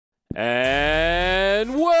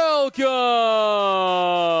And welcome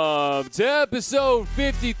to episode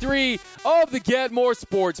 53 of the Get More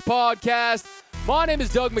Sports Podcast. My name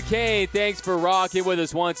is Doug McCain. Thanks for rocking with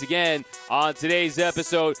us once again. On today's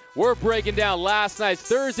episode, we're breaking down last night's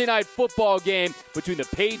Thursday night football game between the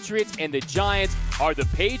Patriots and the Giants. Are the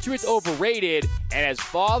Patriots overrated? And as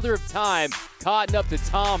Father of Time caught up to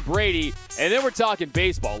Tom Brady. And then we're talking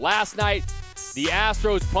baseball. Last night, the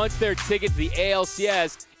Astros punched their ticket to the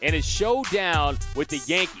ALCS in a showdown with the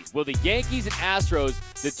Yankees. Will the Yankees and Astros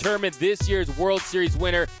determine this year's World Series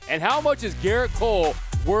winner? And how much is Garrett Cole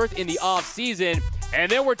worth in the offseason? And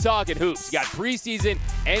then we're talking hoops. You got preseason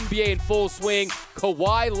NBA in full swing.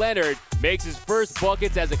 Kawhi Leonard makes his first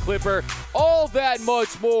buckets as a Clipper. All that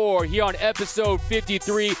much more here on episode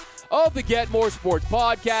 53 of the Get More Sports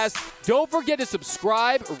Podcast. Don't forget to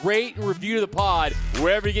subscribe, rate, and review the pod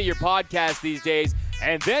wherever you get your podcasts these days.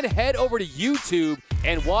 And then head over to YouTube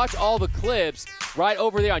and watch all the clips right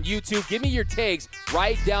over there on YouTube. Give me your takes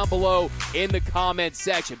right down below in the comment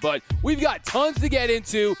section. But we've got tons to get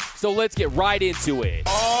into, so let's get right into it.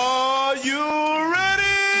 Are you ready?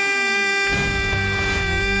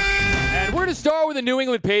 And we're going to start with the New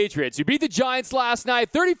England Patriots, who beat the Giants last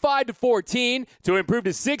night 35-14 to improve to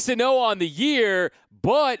 6-0 on the year.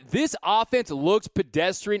 But this offense looks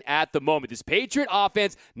pedestrian at the moment. This Patriot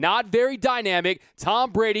offense, not very dynamic.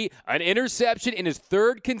 Tom Brady, an interception in his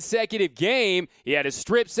third consecutive game. He had a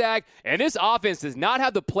strip sack. And this offense does not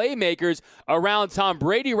have the playmakers around Tom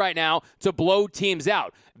Brady right now to blow teams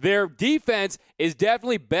out. Their defense is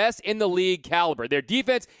definitely best in the league caliber. Their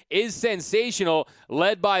defense is sensational,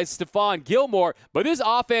 led by Stephon Gilmore. But this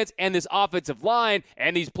offense and this offensive line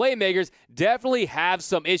and these playmakers definitely have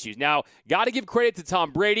some issues. Now, got to give credit to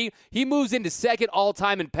Tom Brady. He moves into second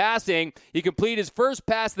all-time in passing. He completed his first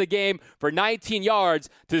pass of the game for 19 yards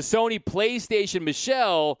to Sony PlayStation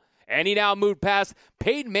Michel. And he now moved past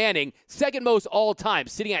Peyton Manning, second most all-time,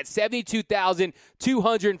 sitting at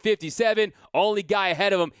 72,257. Only guy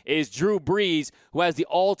ahead of him is Drew Brees, who has the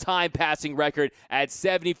all-time passing record at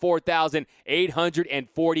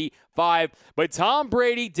 74,845. But Tom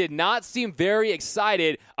Brady did not seem very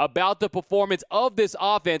excited about the performance of this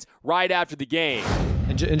offense right after the game.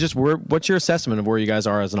 And just what's your assessment of where you guys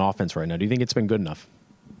are as an offense right now? Do you think it's been good enough?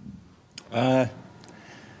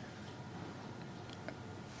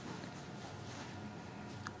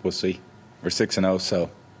 We'll see. We're 6-0, so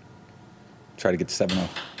try to get to 7-0.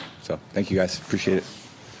 So thank you guys. Appreciate it.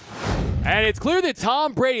 And it's clear that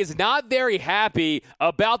Tom Brady is not very happy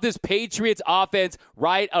about this Patriots offense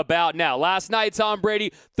right about now. Last night, Tom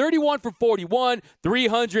Brady, 31 for 41,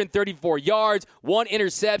 334 yards, one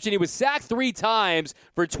interception. He was sacked 3 times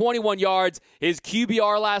for 21 yards. His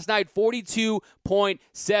QBR last night,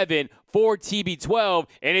 42.7 for TB12,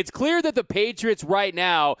 and it's clear that the Patriots right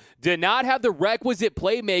now do not have the requisite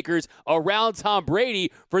playmakers around Tom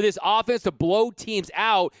Brady for this offense to blow teams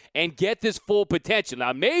out and get this full potential.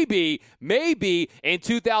 Now, maybe in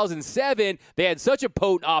 2007, they had such a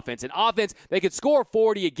potent offense, an offense that could score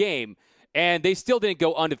 40 a game, and they still didn't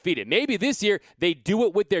go undefeated. Maybe this year they do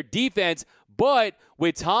it with their defense, but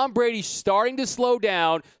with Tom Brady starting to slow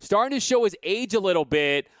down, starting to show his age a little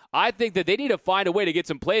bit, I think that they need to find a way to get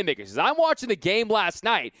some playmakers. As I'm watching the game last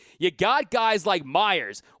night, you got guys like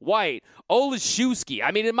Myers, White, Olszewski.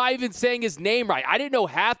 I mean, am I even saying his name right? I didn't know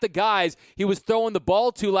half the guys he was throwing the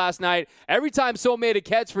ball to last night. Every time someone made a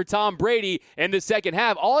catch for Tom Brady in the second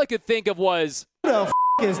half, all I could think of was, who the f***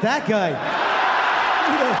 is that guy?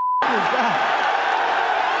 Who the f*** is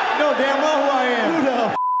that? You know damn well who I am. Who the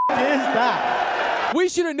f*** is that? we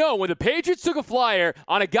should have known when the Patriots took a flyer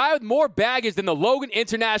on a guy with more baggage than the Logan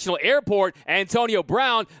International Airport, Antonio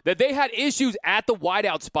Brown, that they had issues at the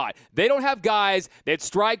wideout spot. They don't have guys that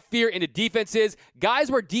strike fear into defenses,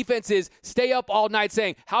 guys where defenses stay up all night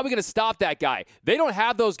saying, how are we going to stop that guy? They don't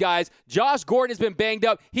have those guys. Josh Gordon has been banged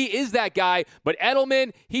up. He is that guy. But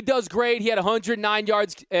Edelman, he does great. He had 109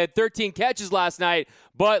 yards, 13 catches last night.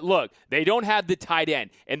 But look, they don't have the tight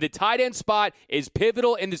end. And the tight end spot is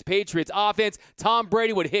pivotal in this Patriots offense. Tom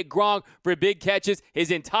Brady would hit Gronk for big catches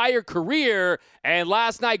his entire career. And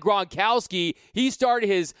last night, Gronkowski, he started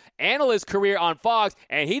his analyst career on Fox,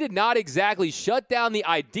 and he did not exactly shut down the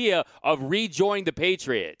idea of rejoining the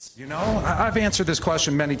Patriots. You know, I've answered this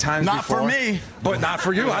question many times before. Not for me. But not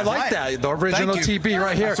for you. I like that. The original TB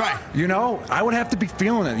right here. That's right. You know, I would have to be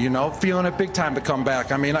feeling it, feeling it big time to come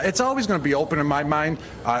back. I mean, it's always going to be open in my mind.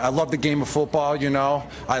 I love the game of football,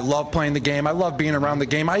 I love playing the game. I love being around the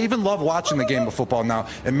game. I even love watching the game of football now.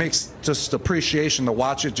 It makes just appreciation to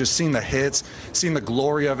watch it, just seeing the hits, seeing the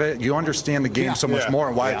glory of it. You understand the game so much more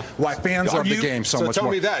and why fans love the game so much more.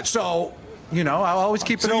 Tell me that. So You know, I'll always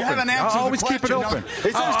keep it So you open. haven't answered I'll always the keep it question. open. No,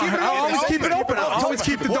 it's always keep it I'll open. always keep it open. I'll always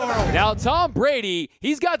keep the door open. Now, Tom Brady,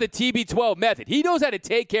 he's got the TB12 method. He knows how to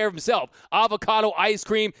take care of himself. Avocado ice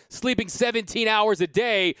cream, sleeping 17 hours a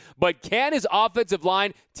day. But can his offensive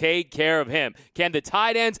line take care of him? Can the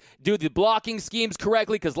tight ends do the blocking schemes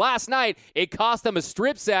correctly? Because last night, it cost them a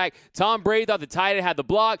strip sack. Tom Brady thought the tight end had the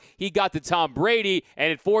block. He got to Tom Brady,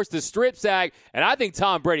 and it forced the strip sack. And I think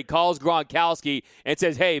Tom Brady calls Gronkowski and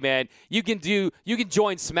says, hey, man, you can join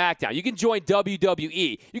SmackDown. You can join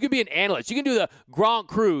WWE. You can be an analyst. You can do the Gronk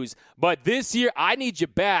cruise. But this year, I need you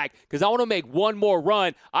back because I want to make one more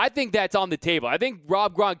run. I think that's on the table. I think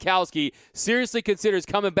Rob Gronkowski seriously considers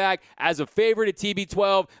coming back as a favorite at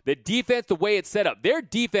TB12. The defense, the way it's set up, their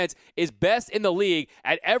defense is best in the league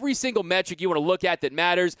at every single metric you want to look at that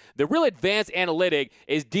matters. The real advanced analytic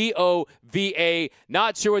is DOVA.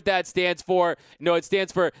 Not sure what that stands for. No, it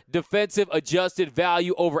stands for defensive adjusted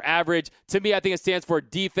value over average. To me, I think it stands for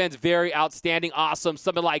defense very outstanding, awesome,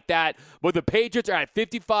 something like that. But the Patriots are at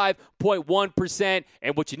 55.1%,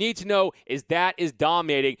 and what you need to know is that is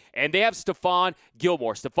dominating, and they have Stephon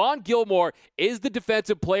Gilmore. Stephon Gilmore is the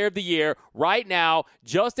defensive player of the year right now,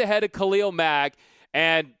 just ahead of Khalil Mack,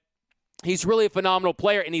 and he's really a phenomenal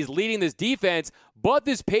player, and he's leading this defense. But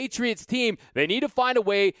this Patriots team, they need to find a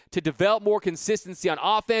way to develop more consistency on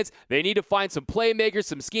offense. They need to find some playmakers,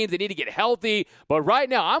 some schemes. They need to get healthy. But right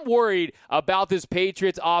now, I'm worried about this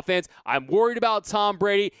Patriots offense. I'm worried about Tom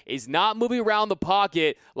Brady. He's not moving around the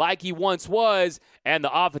pocket like he once was, and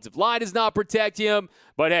the offensive line does not protect him.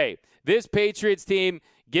 But hey, this Patriots team,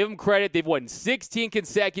 give them credit. They've won 16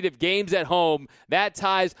 consecutive games at home. That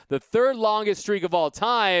ties the third longest streak of all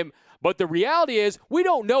time. But the reality is, we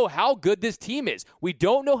don't know how good this team is. We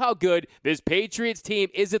don't know how good this Patriots team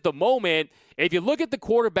is at the moment. If you look at the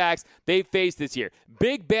quarterbacks they faced this year,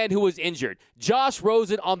 Big Ben, who was injured, Josh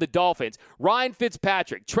Rosen on the Dolphins, Ryan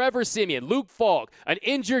Fitzpatrick, Trevor Siemian, Luke Falk, an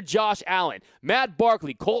injured Josh Allen, Matt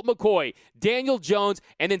Barkley, Colt McCoy, Daniel Jones,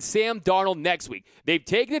 and then Sam Darnold next week. They've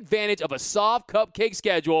taken advantage of a soft cupcake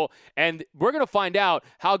schedule, and we're going to find out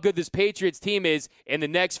how good this Patriots team is in the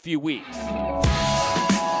next few weeks.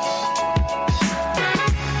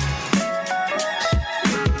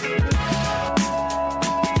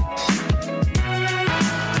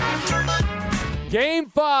 Game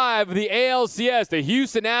 5 of the ALCS, the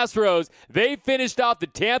Houston Astros, they finished off the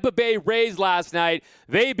Tampa Bay Rays last night.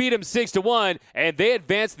 They beat them 6-1, and they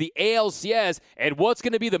advanced the ALCS and what's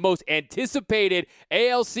going to be the most anticipated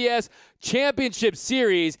ALCS championship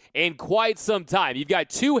series in quite some time. You've got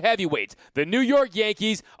two heavyweights. The New York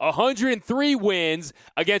Yankees, 103 wins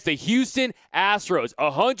against the Houston Astros,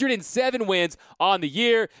 107 wins on the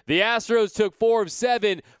year. The Astros took 4 of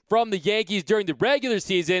 7 from the Yankees during the regular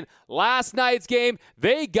season. Last night's game,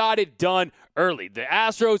 they got it done early. The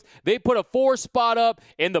Astros, they put a 4 spot up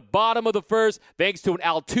in the bottom of the first thanks to an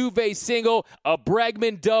Altuve single, a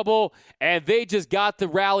Bregman double, and they just got the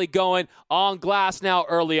rally going on glass now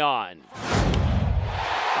early on.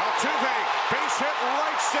 Altuve, base hit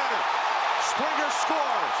right center. Springer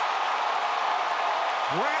scores.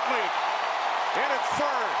 Brantley in at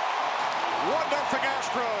third. 1-0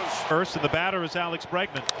 Astros. First, and the batter is Alex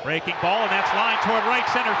Bregman. Breaking ball, and that's lined toward right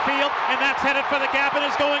center field, and that's headed for the gap and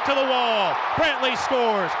is going to the wall. Brantley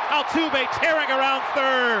scores. Altuve tearing around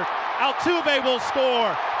third. Altuve will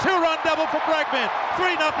score. 2-run double for Bregman.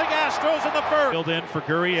 3-0 Astros in the first. Filled in for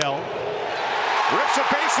Gurriel. Rips a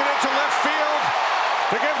base hit into left field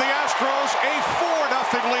to give the Astros a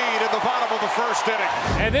 4-0 lead in the bottom of the first inning.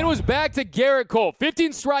 And then it was back to Garrett Cole.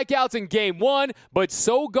 15 strikeouts in game 1, but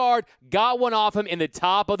Sogard got one off him in the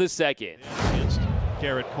top of the second. Against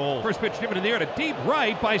Garrett Cole. First pitch driven in the air to deep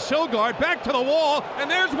right by Sogard. Back to the wall,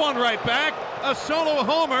 and there's one right back. A solo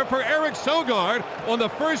homer for Eric Sogard on the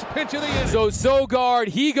first pitch of the inning. So Sogard,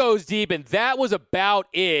 he goes deep, and that was about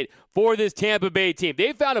it for this Tampa Bay team.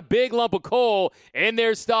 They found a big lump of coal in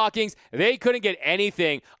their stockings. They couldn't get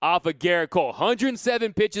anything off of Garrett Cole.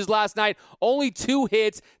 107 pitches last night, only 2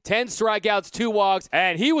 hits, 10 strikeouts, 2 walks,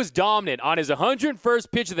 and he was dominant. On his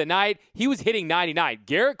 101st pitch of the night, he was hitting 99.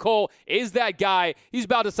 Garrett Cole is that guy. He's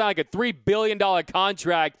about to sign like a $3 billion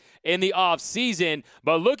contract in the offseason.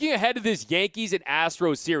 But looking ahead to this Yankees and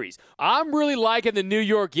Astros series, I'm really liking the New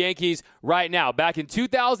York Yankees right now. Back in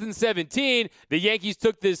 2017, the Yankees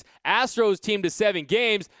took this Astros team to 7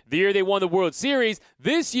 games, the year they won the World Series.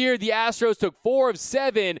 This year, the Astros took 4 of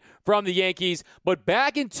 7 from the Yankees. But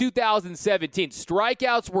back in 2017,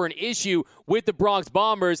 strikeouts were an issue with the Bronx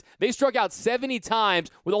Bombers. They struck out 70 times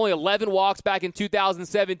with only 11 walks back in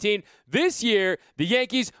 2017. This year, the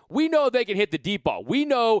Yankees, we know they can hit the deep ball. We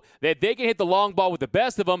know that they can hit the long ball with the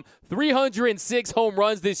best of them. 306 home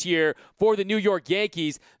runs this year for the New York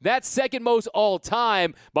Yankees. That's second most all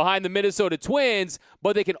time behind the Minnesota Twins,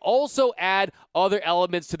 but they can also add other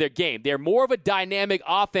elements to their game. They're more of a dynamic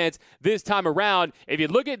offense this time around. If you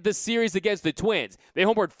look at the series against the Twins, they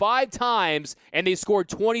homered 5 times and they scored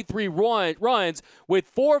 23 runs, with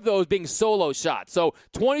 4 of those being solo shots. So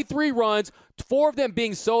 23 runs, 4 of them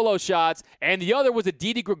being solo shots, and the other was a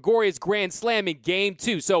Didi Gregorius grand slam in Game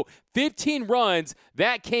 2. So 15 runs,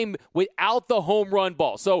 that came without the home run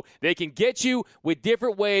ball. So they can get you with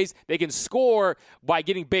different ways. They can score by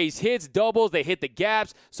getting base hits, doubles, they hit the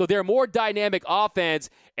gaps. So they're a more dynamic offense.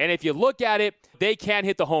 And if you look at it, they can't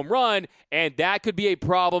hit the home run, and that could be a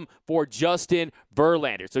problem for Justin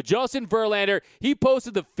Verlander. So Justin Verlander, he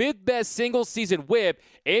posted the 5th best single-season whip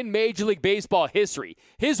in Major League Baseball history.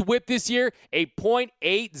 His whip this year, a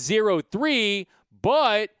 .803,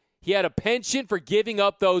 but he had a penchant for giving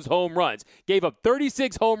up those home runs. Gave up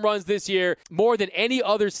 36 home runs this year, more than any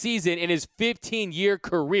other season in his 15-year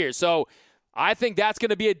career. So I think that's going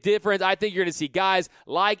to be a difference. I think you're going to see guys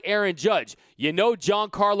like Aaron Judge. You know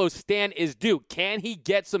Giancarlo Stanton is due. Can he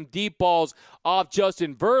get some deep balls off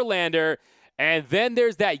Justin Verlander? And then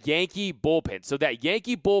there's that Yankee bullpen. So that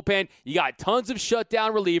Yankee bullpen, you got tons of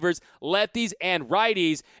shutdown relievers, lefties and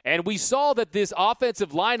righties. And we saw that this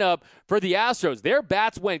offensive lineup for the Astros, their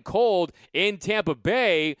bats went cold in Tampa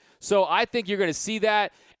Bay. So I think you're going to see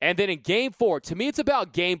that. And then in Game 4, to me, it's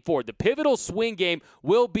about Game 4. The pivotal swing game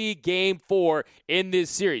will be Game 4 in this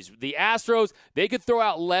series. The Astros, they could throw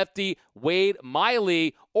out lefty Wade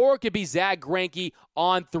Miley, or it could be Zach Greinke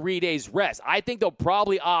on 3 days rest. I think they'll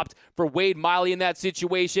probably opt for Wade Miley in that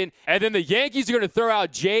situation. And then the Yankees are going to throw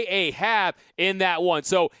out J.A. Happ in that one.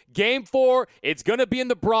 So Game 4, it's going to be in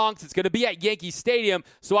the Bronx. It's going to be at Yankee Stadium.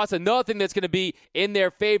 So that's another thing that's going to be in their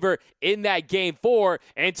favor in that Game 4.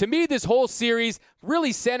 And to me, this whole series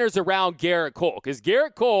really centers around Garrett Cole, because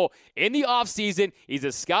Garrett Cole, in the offseason, he's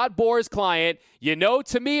a Scott Boras client. You know,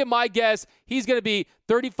 to me and my guess, he's going to be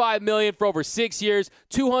 $35 million for over 6 years,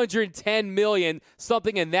 $210 million,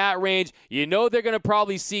 something in that range. You know they're going to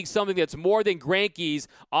probably seek something that's more than Greinke's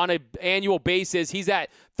on an annual basis. He's at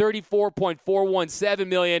 $34.417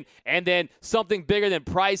 million, and then something bigger than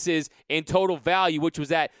Price's in total value, which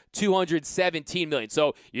was at $217 million.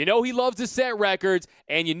 So you know he loves to set records,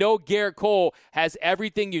 and you know Garrett Cole has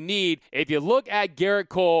everything you need. If you look at Garrett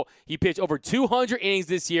Cole, he pitched over 200 innings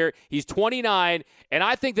this year. He's 29, and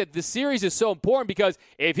I think that the series is so important because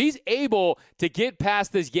if he's able to get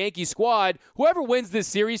past this Yankee squad, whoever wins this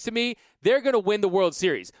series, to me, they're going to win the World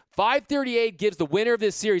Series. 538 gives the winner of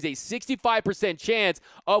this series a 65% chance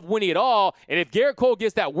of winning it all. And if Garrett Cole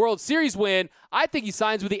gets that World Series win, I think he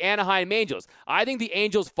signs with the Anaheim Angels. I think the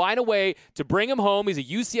Angels find a way to bring him home. He's a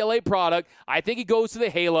UCLA product. I think he goes to the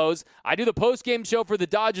Halos. I do the post-game show for the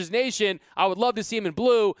Dodgers Nation. I would love to see him in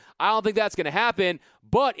blue. I don't think that's going to happen.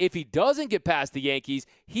 But if he doesn't get past the Yankees,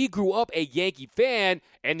 he grew up a Yankee fan,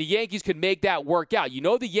 and the Yankees could make that work out. You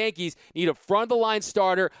know the Yankees need a front-of-the-line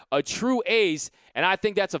starter, a true ace, and I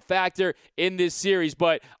think that's a factor in this series.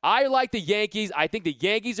 But I like the Yankees. I think the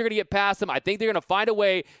Yankees are going to get past them. I think they're going to find a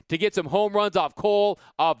way to get some home runs off Cole,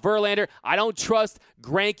 off Verlander. I don't trust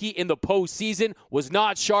Greinke in the postseason. Was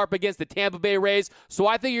not sharp against the Tampa Bay Rays. So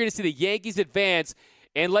I think you're going to see the Yankees advance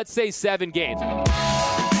in, let's say, 7 games.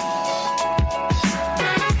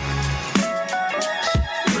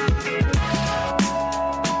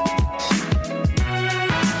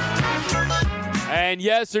 And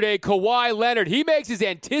yesterday, Kawhi Leonard, he makes his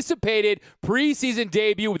anticipated preseason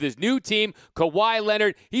debut with his new team. Kawhi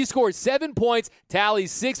Leonard, he scored 7 points, tallies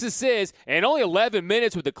 6 assists, and only 11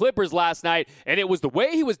 minutes with the Clippers last night. And it was the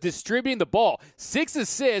way he was distributing the ball. 6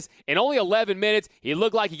 assists in only 11 minutes. He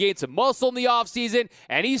looked like he gained some muscle in the offseason,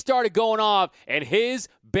 and he started going off, and his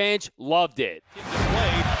bench loved it.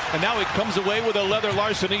 And now he comes away with a leather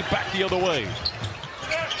larceny back the other way.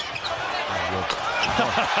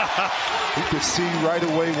 You could see right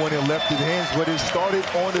away when it left his hands, but it started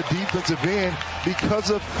on the defensive end because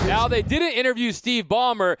of Now, they didn't interview Steve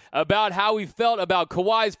Ballmer about how he felt about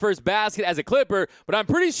Kawhi's first basket as a Clipper, but I'm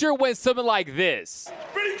pretty sure it went something like this.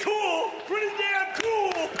 Pretty cool. Pretty damn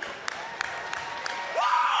cool.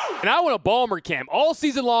 Woo! And I want a Ballmer cam. All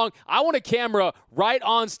season long, I want a camera right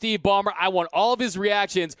on Steve Ballmer. I want all of his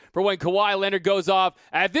reactions for when Kawhi Leonard goes off.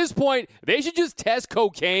 At this point, they should just test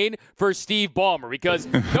cocaine for Steve Ballmer because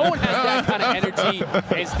no one has that kind of energy.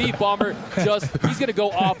 And Steve Ballmer, he's going to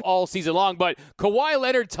go off all season long. But Kawhi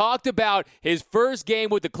Leonard talked about his first game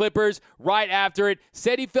with the Clippers right after it,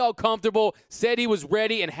 said he felt comfortable, said he was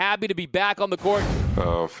ready and happy to be back on the court.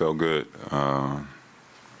 Felt good.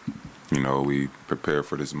 We prepared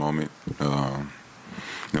for this moment.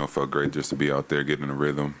 It felt great just to be out there getting in a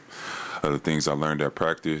rhythm. The things I learned at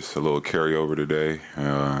practice, a little carryover today.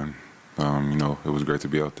 It was great to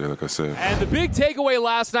be out there, like I said. And the big takeaway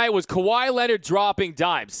last night was Kawhi Leonard dropping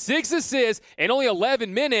dimes. 6 assists in only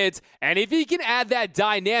 11 minutes. And if he can add that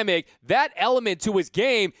dynamic, that element to his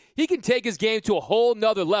game, he can take his game to a whole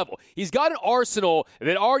nother level. He's got an arsenal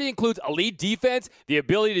that already includes elite defense, the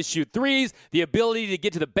ability to shoot threes, the ability to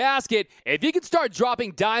get to the basket. If he can start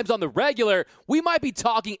dropping dimes on the regular, we might be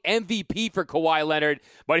talking MVP for Kawhi Leonard.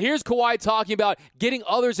 But here's Kawhi talking about getting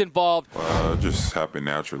others involved. It just happened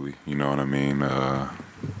naturally, you know what I mean?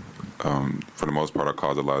 For the most part, I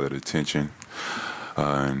caused a lot of attention.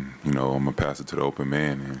 I'm going to pass it to the open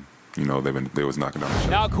man, and they was knocking down the shot.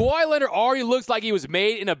 Now, Kawhi Leonard already looks like he was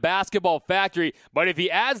made in a basketball factory, but if he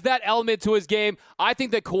adds that element to his game, I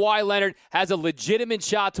think that Kawhi Leonard has a legitimate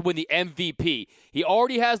shot to win the MVP. He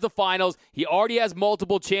already has the finals. He already has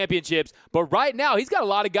multiple championships, but right now, he's got a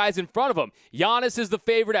lot of guys in front of him. Giannis is the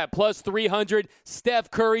favorite at plus 300. Steph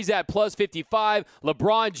Curry's at plus 55.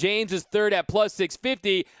 LeBron James is third at plus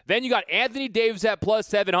 650. Then you got Anthony Davis at plus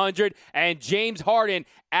 700 and James Harden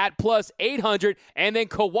at plus 800, and then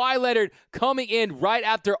Kawhi Leonard coming in right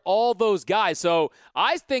after all those guys. So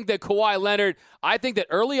I think that Kawhi Leonard, I think that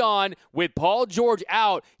early on with Paul George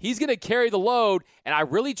out, he's going to carry the load, and I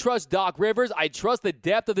really trust Doc Rivers. I trust the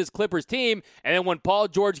depth of this Clippers team, and then when Paul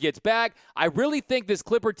George gets back, I really think this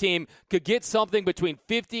Clipper team could get something between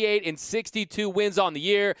 58 and 62 wins on the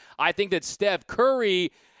year. I think that Steph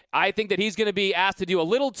Curry, I think that he's going to be asked to do a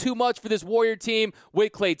little too much for this Warrior team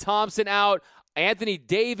with Klay Thompson out. Anthony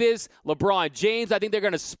Davis, LeBron James, I think they're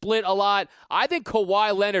going to split a lot. I think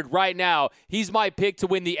Kawhi Leonard right now, he's my pick to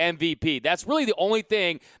win the MVP. That's really the only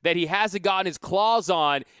thing that he hasn't gotten his claws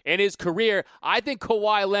on in his career. I think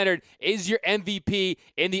Kawhi Leonard is your MVP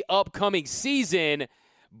in the upcoming season.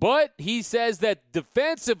 But he says that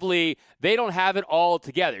defensively, they don't have it all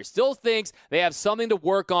together. Still thinks they have something to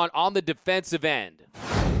work on the defensive end.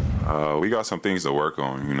 We got some things to work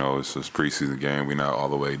on. It's this preseason game. We're not all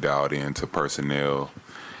the way dialed into personnel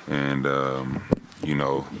and,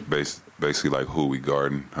 basically like who we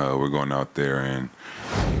guarding. We're going out there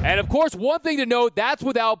And, of course, one thing to note, that's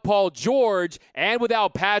without Paul George and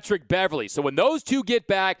without Patrick Beverley. So when those two get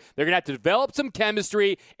back, they're going to have to develop some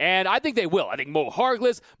chemistry, and I think they will. I think Mo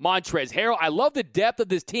Harkless, Montrezl Harrell, I love the depth of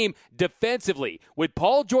this team defensively. With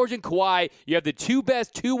Paul George and Kawhi, you have the two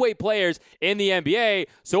best two-way players in the NBA,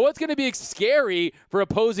 so it's going to be scary for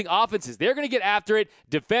opposing offenses. They're going to get after it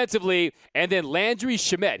defensively, and then Landry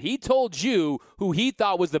Shamet, he told you who he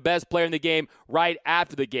thought was the best player in the game right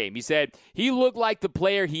after the game. He said he looked like the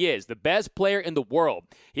player he is, the best player in the world.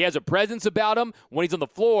 He has a presence about him when he's on the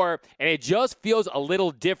floor, and it just feels a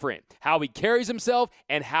little different, how he carries himself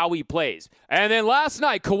and how he plays. And then last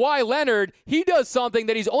night, Kawhi Leonard, he does something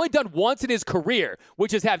that he's only done once in his career,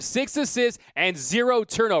 which is have 6 assists and 0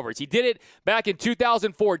 turnovers. He did it back in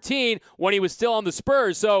 2014 when he was still on the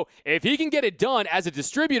Spurs. So if he can get it done as a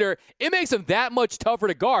distributor, it makes him that much tougher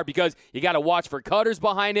to guard because you got to watch for cutters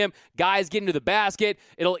behind him, guys getting to the basket.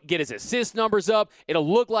 It'll get his assist numbers up. It'll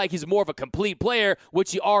look like he's more of a complete player,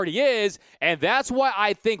 which he already is. And that's why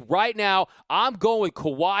I think right now I'm going with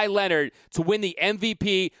Kawhi Leonard to win the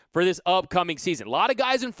MVP for this upcoming season. A lot of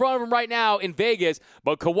guys in front of him right now in Vegas,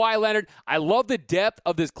 but Kawhi Leonard, I love the depth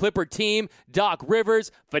of this Clipper team. Doc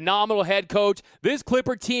Rivers, phenomenal head coach. This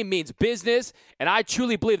Clipper team means business, and I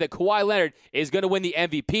truly believe that Kawhi Leonard is going to win the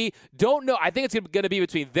MVP. Don't know. I think it's going to be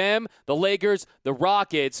between them, the Lakers, the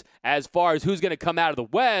Rockets, as far as who's going to come out of the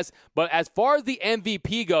West. But as far as the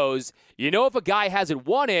MVP goes, if a guy hasn't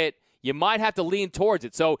won it, you might have to lean towards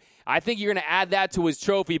it. So I think you're going to add that to his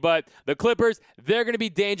trophy. But the Clippers, they're going to be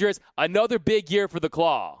dangerous. Another big year for the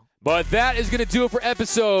Claw. But that is going to do it for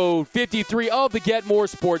episode 53 of the Get More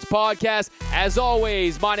Sports Podcast. As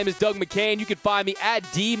always, my name is Doug McCain. You can find me at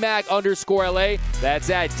DMac_LA.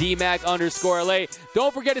 That's at DMac_LA.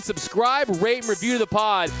 Don't forget to subscribe, rate, and review the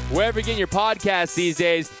pod wherever you're getting your podcasts these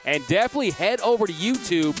days. And definitely head over to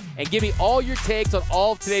YouTube and give me all your takes on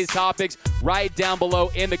all of today's topics right down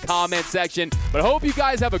below in the comment section. But I hope you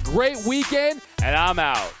guys have a great weekend, and I'm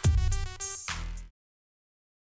out.